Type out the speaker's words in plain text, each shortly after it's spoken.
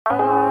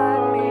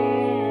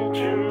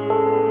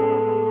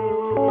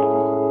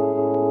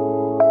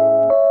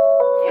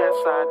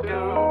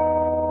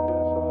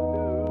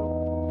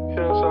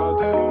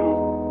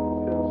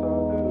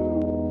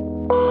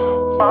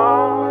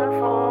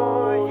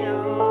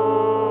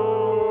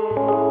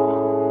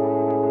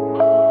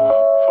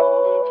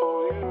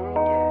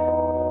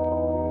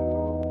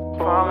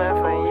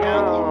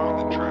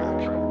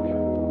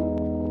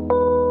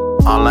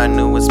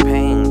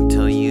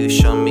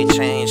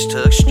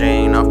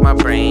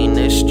brain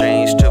is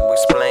strange to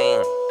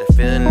explain. The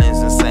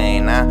feeling's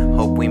insane, I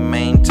hope we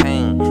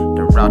maintain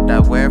the route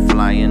that we're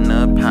flying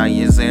up high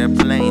as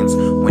airplanes.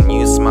 When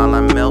you smile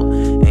I melt,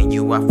 and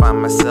you I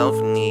find myself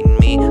need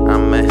me,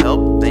 I'ma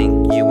help.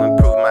 Thank you,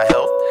 improve my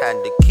health. Had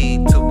the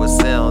key to a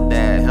cell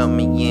that helped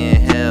me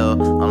in hell.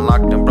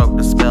 Unlocked and broke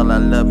the spell, I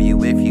love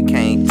you if you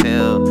can't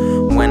tell.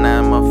 When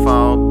I'ma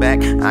fall back,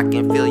 I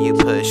can feel you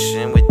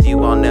pushing. With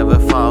you I'll never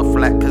fall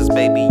flat, cause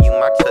baby you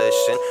my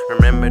cushion.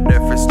 Remember the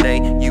first day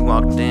you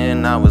walked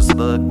in, I was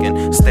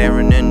looking,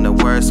 staring in the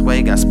worst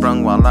way, got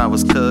sprung while I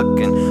was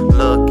cooking.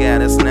 Look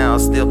at us now,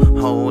 still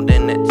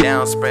holding it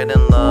down,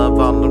 spreading love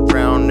all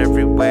around,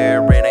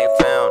 everywhere it ain't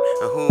found.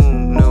 And who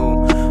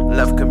knew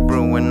love could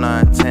brew in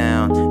our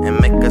town and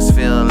make us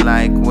feel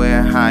like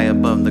we're high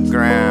above the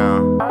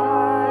ground.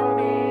 I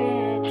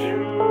need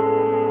you.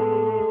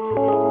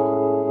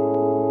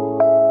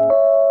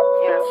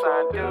 Yes,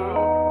 I do.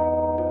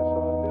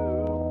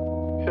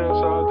 Yes,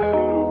 I do.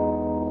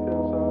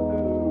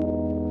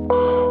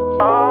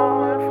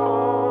 Falling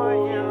for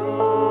you.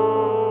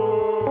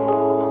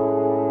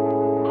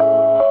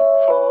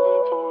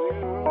 Falling for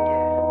you.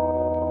 Yeah.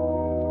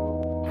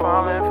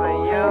 Falling for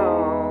you.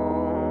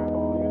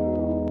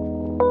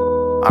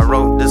 I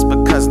wrote this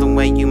because the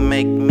way you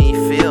make me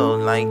feel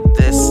like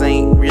this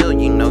ain't real,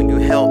 you know you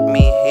help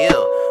me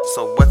heal.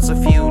 So what's a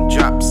few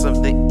drops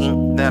of the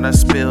ink that I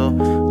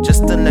spill,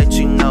 just to let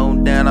you know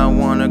that I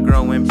wanna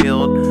grow and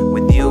build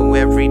with you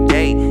every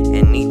day,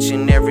 in each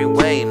and every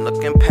way,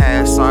 looking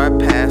past our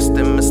past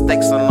and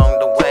mistakes along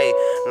the way.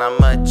 Not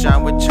much I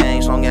would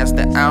change, long as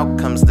the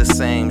outcome's the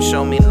same.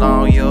 Show me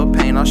all your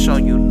pain, I'll show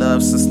you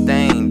love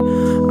sustained.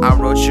 I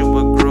wrote you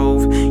a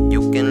groove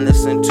you can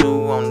listen to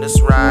on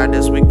this ride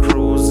as we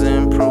cruise,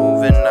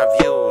 improving our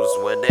views.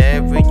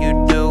 Whatever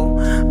you do,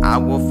 I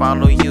will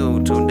follow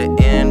you to the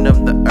end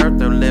of the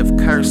earth, or live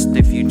cursed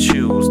if you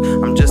choose.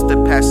 I'm just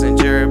a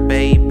passenger,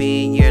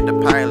 baby, you're the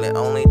pilot.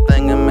 Only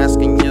thing I'm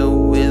asking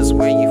you is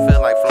where you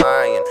feel like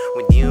flying.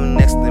 With you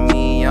next to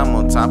me, I'm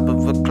on top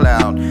of a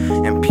cloud,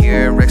 in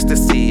pure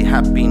ecstasy,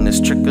 happiness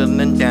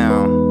trickling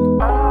down.